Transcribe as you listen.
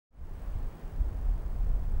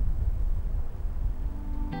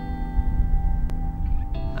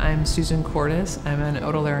I'm Susan Cordes. I'm an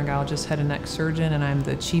otolaryngologist, head and neck surgeon, and I'm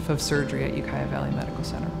the chief of surgery at Ukiah Valley Medical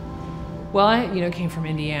Center. Well, I came from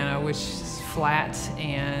Indiana, which is flat,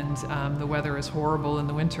 and the weather is horrible in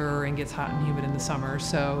the winter and gets hot and humid in the summer.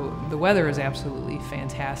 So the weather is absolutely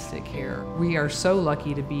fantastic here. We are so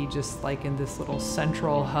lucky to be just like in this little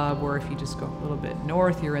central hub where if you just go a little bit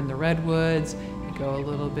north, you're in the redwoods. You go a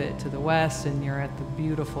little bit to the west and you're at the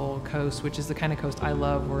beautiful coast, which is the kind of coast I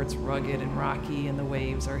love, where it's rugged and rocky and the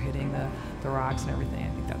waves are hitting the rocks and everything. I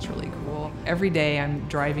think that's really cool. Every day I'm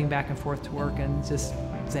driving back and forth to work and just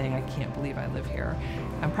saying, I can't believe I live here.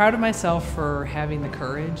 I'm proud of myself for having the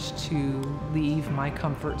courage to leave my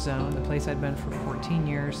comfort zone, the place I'd been for 14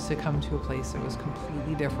 years, to come to a place that was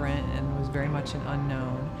completely different and was very much an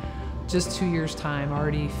unknown. Just 2 years' time, I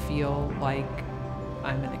already feel like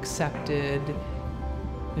I'm an accepted,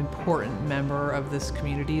 important member of this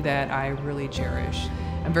community that I really cherish.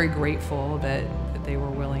 I'm very grateful that they were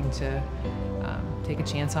willing to take a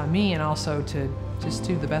chance on me, and also to just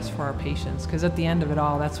do the best for our patients, because at the end of it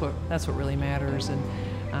all, that's what really matters. And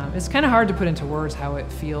it's kind of hard to put into words how it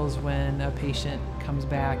feels when a patient comes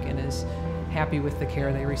back and is happy with the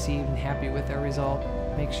care they received and happy with their result.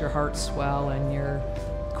 It makes your heart swell and your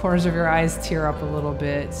corners of your eyes tear up a little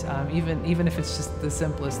bit, even if it's just the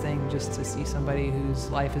simplest thing, just to see somebody whose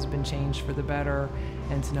life has been changed for the better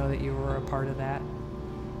and to know that you were a part of that.